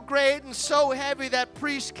so great and so heavy that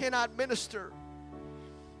priests cannot minister.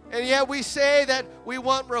 And yet we say that we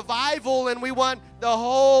want revival and we want the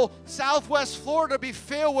whole Southwest Florida to be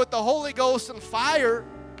filled with the Holy Ghost and fire.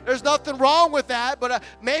 There's nothing wrong with that, but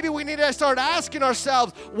maybe we need to start asking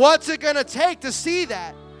ourselves, what's it going to take to see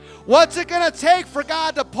that? What's it going to take for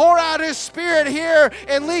God to pour out His Spirit here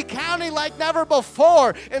in Lee County like never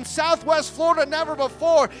before, in Southwest Florida never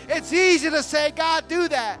before? It's easy to say, God, do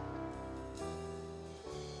that.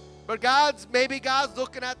 But maybe God's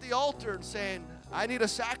looking at the altar and saying, I need a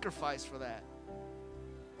sacrifice for that.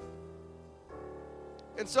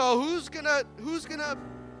 And so who's gonna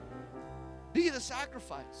be the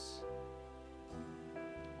sacrifice?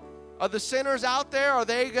 Are the sinners out there?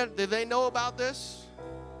 Do they know about this?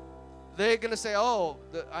 They're going to say,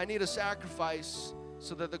 I need a sacrifice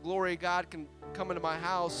so that the glory of God can come into my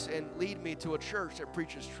house and lead me to a church that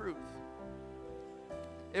preaches truth.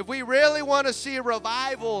 If we really want to see a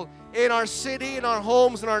revival in our city, in our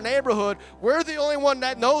homes, in our neighborhood, we're the only one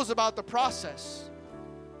that knows about the process.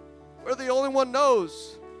 We're the only one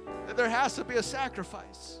knows that there has to be a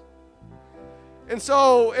sacrifice. And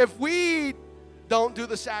so if we don't do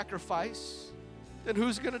the sacrifice, then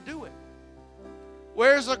who's going to do it?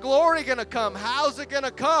 Where's the glory going to come? How's it going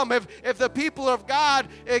to come? If the people of God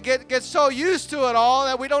get so used to it all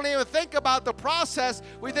that we don't even think about the process,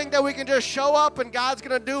 we think that we can just show up and God's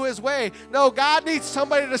going to do his way. No, God needs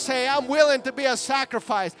somebody to say, I'm willing to be a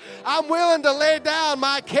sacrifice. I'm willing to lay down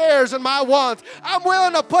my cares and my wants. I'm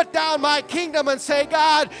willing to put down my kingdom and say,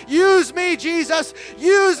 God, use me, Jesus.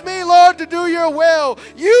 Use me, Lord, to do your will.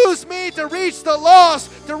 Use me to reach the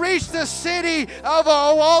lost, to reach the city of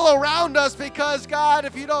all around us, because God,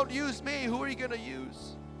 if you don't use me, who are you going to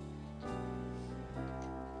use?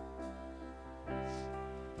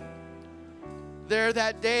 There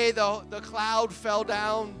that day, the cloud fell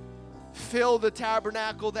down, filled the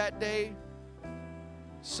tabernacle that day,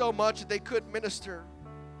 so much that they couldn't minister.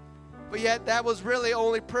 But yet that was really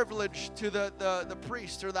only privilege to the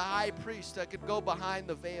priest or the high priest that could go behind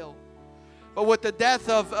the veil. But with the death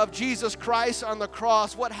of Jesus Christ on the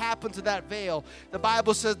cross, what happened to that veil? The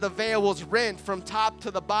Bible says the veil was rent from top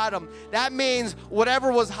to the bottom. That means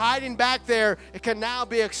whatever was hiding back there, it can now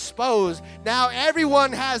be exposed. Now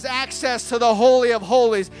everyone has access to the Holy of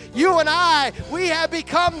Holies. You and I, we have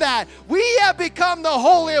become that. We have become the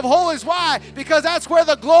Holy of Holies. Why? Because that's where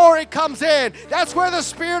the glory comes in. That's where the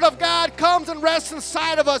Spirit of God comes and rests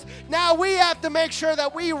inside of us. Now we have to make sure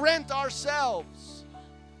that we rent ourselves.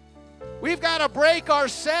 We've got to break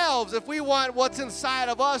ourselves if we want what's inside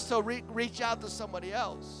of us to reach out to somebody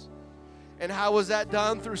else. And how was that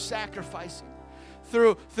done? Through sacrificing,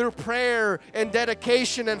 through prayer and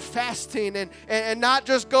dedication and fasting, and not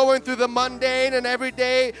just going through the mundane and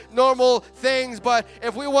everyday normal things. But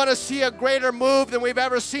if we want to see a greater move than we've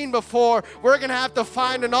ever seen before, we're going to have to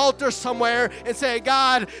find an altar somewhere and say,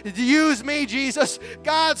 God, use me, Jesus.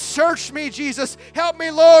 God, search me, Jesus. Help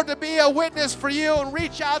me, Lord, to be a witness for you and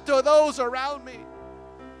reach out to those around me.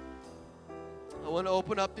 I want to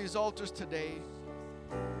open up these altars today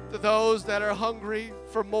to those that are hungry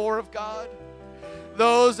for more of God,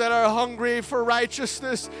 those that are hungry for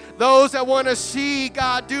righteousness, those that want to see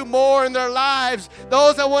God do more in their lives,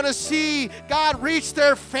 those that want to see God reach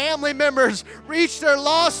their family members, reach their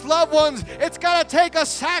lost loved ones. It's got to take a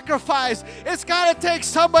sacrifice. It's got to take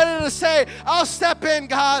somebody to say, I'll step in,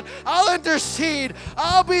 God. I'll intercede.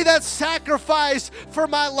 I'll be that sacrifice for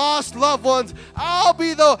my lost loved ones. I'll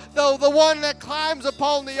be the one that climbs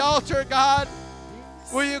upon the altar, God.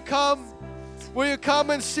 Will you come? Will you come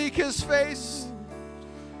and seek his face?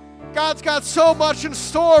 God's got so much in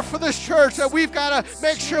store for this church that we've got to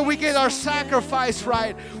make sure we get our sacrifice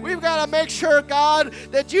right. We've got to make sure, God,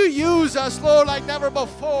 that you use us, Lord, like never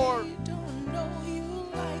before.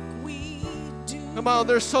 Come on,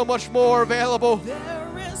 there's so much more available.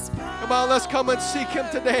 Come on, let's come and seek him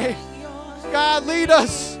today. God, lead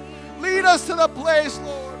us. Lead us to the place,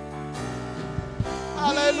 Lord.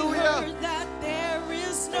 Hallelujah.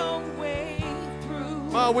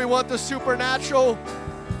 Come on, we want the supernatural.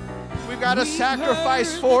 We've got to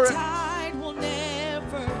sacrifice for it. I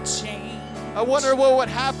wonder what would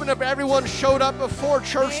happen if everyone showed up before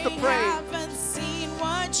church to pray.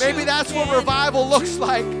 Maybe that's what revival looks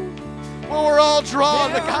like. When we're all drawn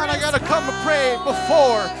to God, I got to come and pray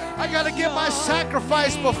before. I got to give my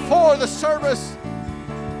sacrifice before the service.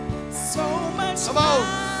 Come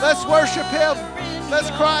on, let's worship him.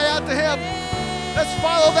 Let's cry out to him. Let's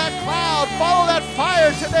follow that cloud, follow that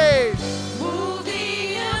fire today.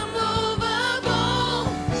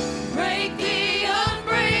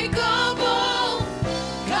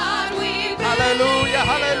 Hallelujah,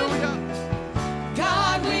 hallelujah.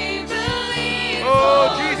 God, we believe.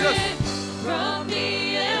 Oh, Jesus. From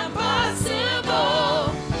the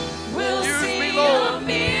impossible, we'll see a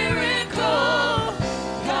miracle.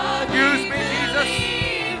 God, use me, Jesus.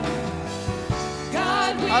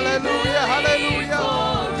 God, we hallelujah, hallelujah.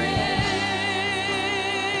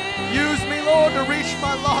 Use me, Lord, to reach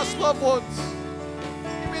my lost loved ones.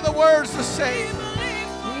 Give me the words to say.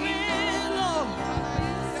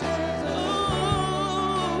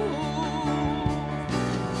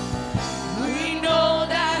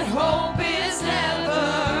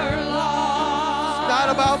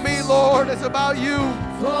 About me, Lord, it's about you.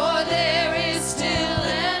 For there is still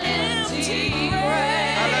an empty grave.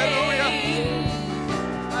 Hallelujah.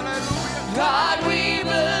 Hallelujah. God, we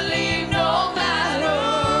believe no matter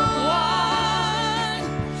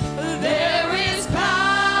what, there is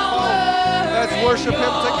power. Oh, let's worship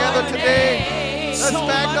him together today. Let's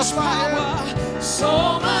magnify him.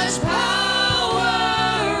 So much power.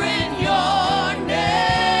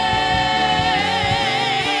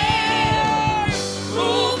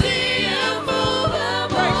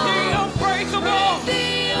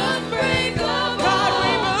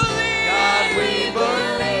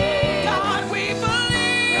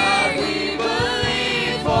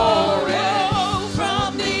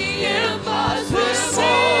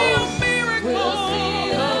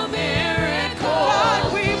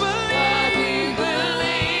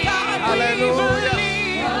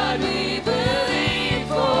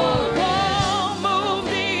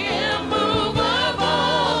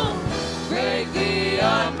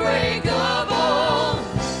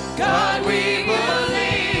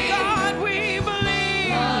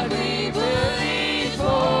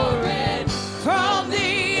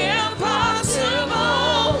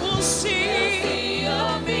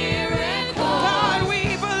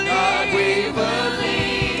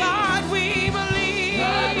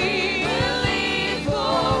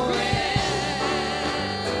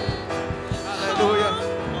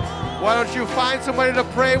 you find somebody to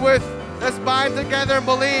pray with? Let's bind together and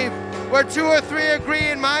believe. Where 2 or 3 agree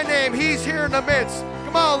in my name, he's here in the midst.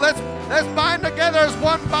 Come on, let's bind together as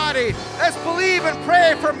one body. Let's believe and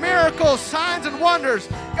pray for miracles, signs, and wonders.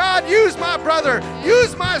 God, use my brother,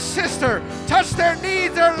 use my sister, touch their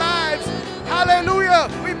needs, their lives. Hallelujah.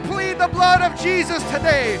 We plead the blood of Jesus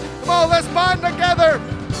today. Come on, let's bind together.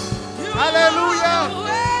 Hallelujah.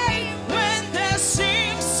 When there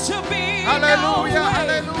seems to be Hallelujah. no way.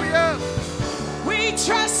 Hallelujah. We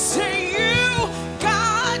trust in you,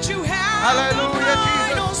 God. You have Hallelujah, the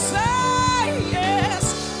final say. Yes,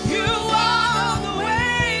 you are the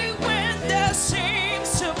way when there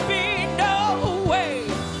seems to be no way.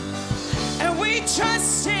 And we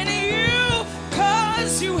trust in you,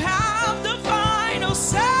 'cause you have the final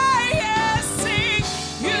say. Yes, sing,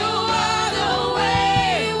 you are the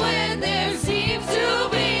way when there seems to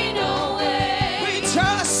be no way. We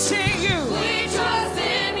trust in you. We trust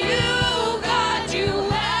in you, God. You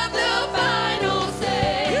have the final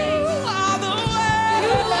say. You are the way.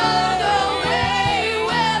 You are the way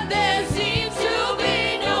when there seems to be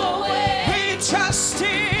no way. We trust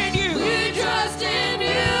in you. We trust in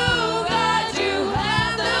you, God. You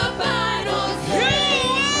have the final say.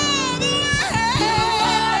 You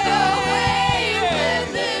are the way when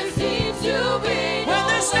there seems to be no way. When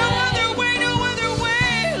there's no other way,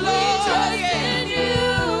 Lord. We trust in you,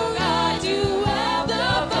 God. You have the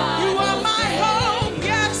final say. You are my hope.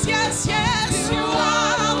 Yes, yes, yes. You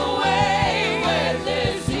are the way when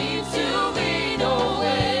there seems to be no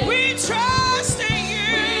way. We trust in you.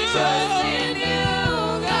 We trust in you,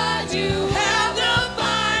 God. You have the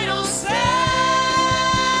final say.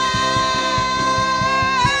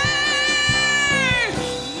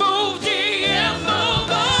 Move the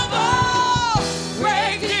immovable,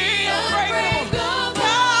 break the unbreakable.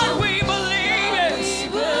 God, we believe it.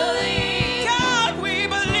 God, we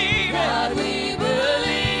believe it. God, we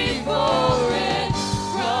believe for it.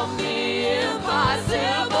 From the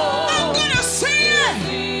impossible, I'm gonna see it.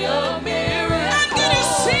 I'm gonna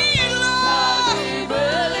see it, Lord.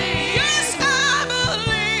 Yes, I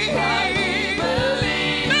believe.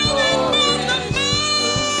 Move the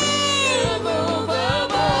immovable.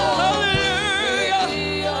 Hallelujah.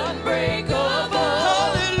 Unbreakable.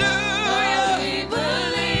 Hallelujah.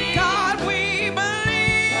 God, we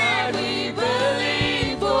believe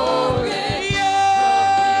for it.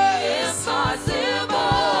 Yes.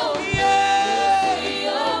 Impossible. Yes.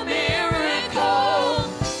 A miracle.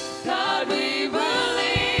 God, we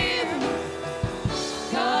believe.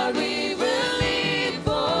 God, we believe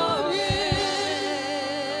for it.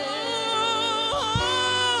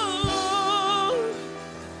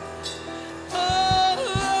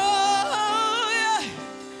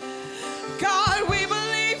 God, we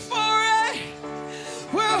believe for it.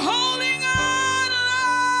 We're holding on,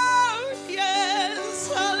 Lord.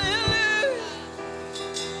 Yes, hallelujah.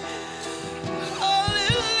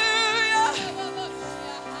 Hallelujah.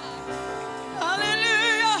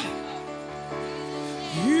 Hallelujah.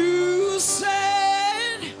 You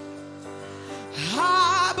said,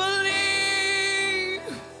 I believe.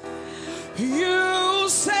 You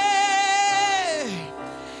said,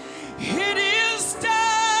 it is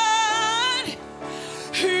done.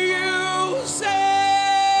 You said,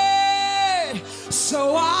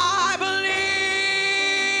 so I believe.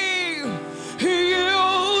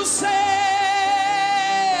 You said,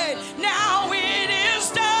 now it is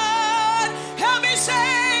done. Help me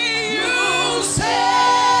say, you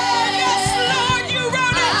said. Yes, Lord, you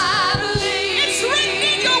wrote it. I believe. It's written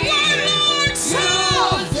in your word, Lord. So,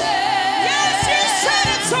 yes, you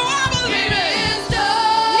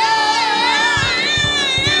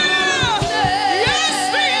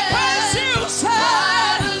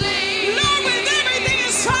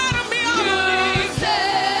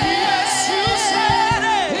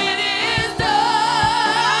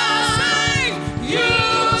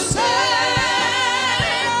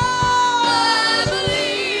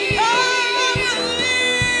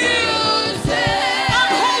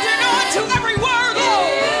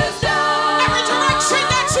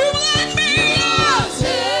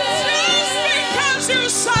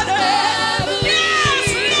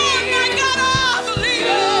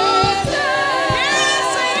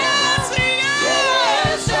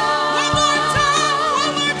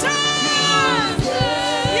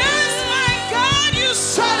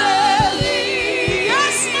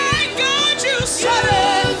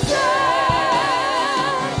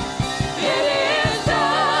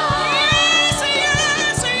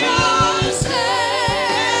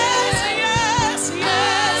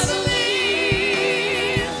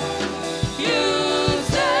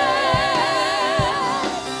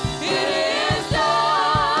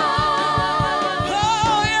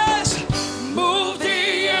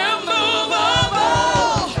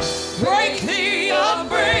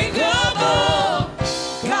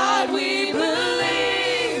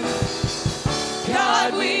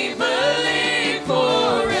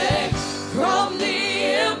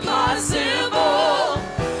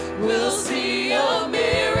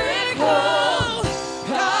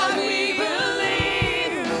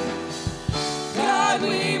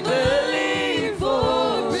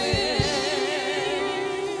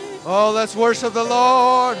Oh, let's worship the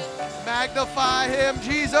Lord. Magnify Him,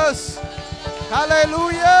 Jesus.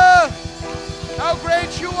 Hallelujah. How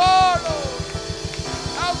great you are, Lord.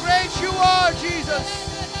 How great you are, Jesus.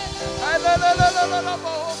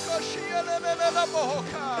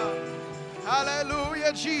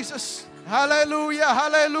 Hallelujah, Jesus. Hallelujah,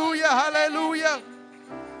 hallelujah, hallelujah.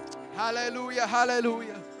 Hallelujah,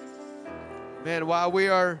 hallelujah. Man, while we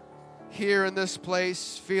are here in this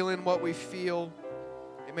place, feeling what we feel,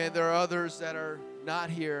 amen, there are others that are not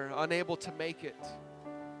here, unable to make it.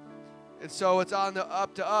 And so it's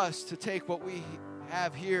up to us to take what we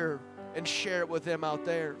have here and share it with them out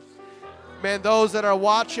there. Man, those that are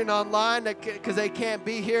watching online because they can't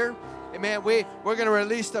be here, amen, we're going to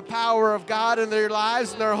release the power of God in their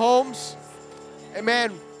lives and their homes.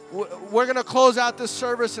 Amen. We're going to close out this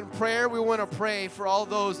service in prayer. We want to pray for all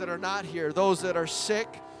those that are not here, those that are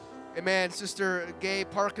sick. Amen. Sister Gay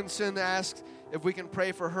Parkinson asked if we can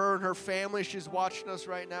pray for her and her family. She's watching us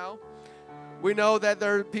right now. We know that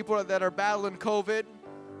there are people that are battling COVID.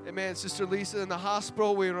 Amen. Sister Lisa in the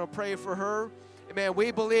hospital, we want to pray for her. Amen.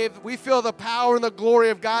 We believe, we feel the power and the glory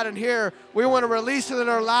of God in here. We want to release it in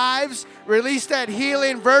our lives, release that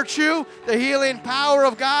healing virtue, the healing power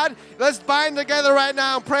of God. Let's bind together right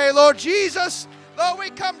now and pray, Lord Jesus. Lord, we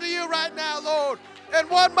come to you right now, Lord, in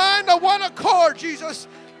one mind and one accord, Jesus.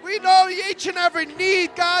 We know each and every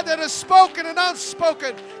need, God, that is spoken and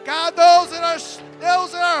unspoken. God, those that are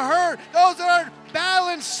hurt, those that are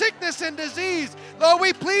battling sickness and disease, Lord,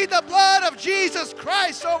 we plead the blood of Jesus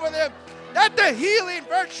Christ over them. That the healing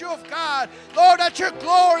virtue of God, Lord, that your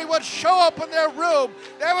glory would show up in their room.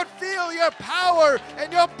 They would feel your power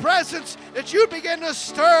and your presence, that you begin to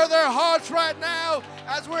stir their hearts right now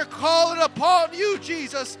as we're calling upon you,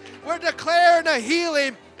 Jesus. We're declaring a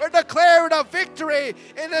healing. We're declaring a victory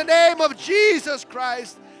in the name of Jesus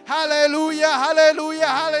Christ. Hallelujah, hallelujah,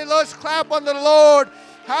 hallelujah. Let's clap unto the Lord.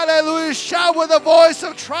 Hallelujah. Shout with a voice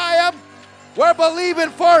of triumph. We're believing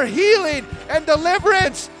for healing and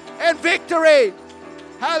deliverance and victory.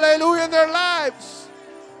 Hallelujah in their lives.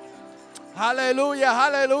 Hallelujah,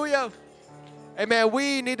 hallelujah. Amen.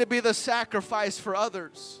 We need to be the sacrifice for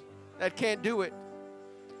others that can't do it.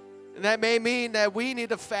 And that may mean that we need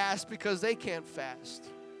to fast because they can't fast.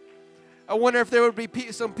 I wonder if there would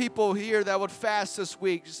be some people here that would fast this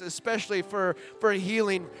week, especially for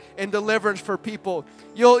healing and deliverance for people.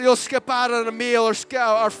 You'll skip out on a meal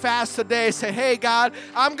or fast today. Say, hey, God,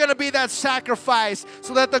 I'm going to be that sacrifice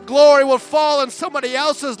so that the glory will fall in somebody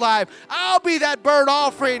else's life. I'll be that burnt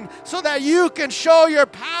offering so that you can show your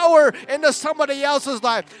power into somebody else's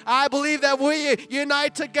life. I believe that we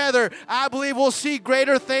unite together. I believe we'll see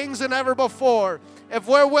greater things than ever before. If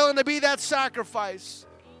we're willing to be that sacrifice,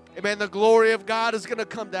 amen, the glory of God is going to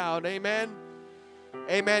come down. Amen.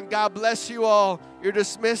 Amen. God bless you all. You're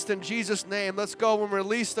dismissed in Jesus' name. Let's go and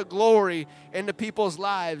release the glory into people's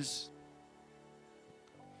lives.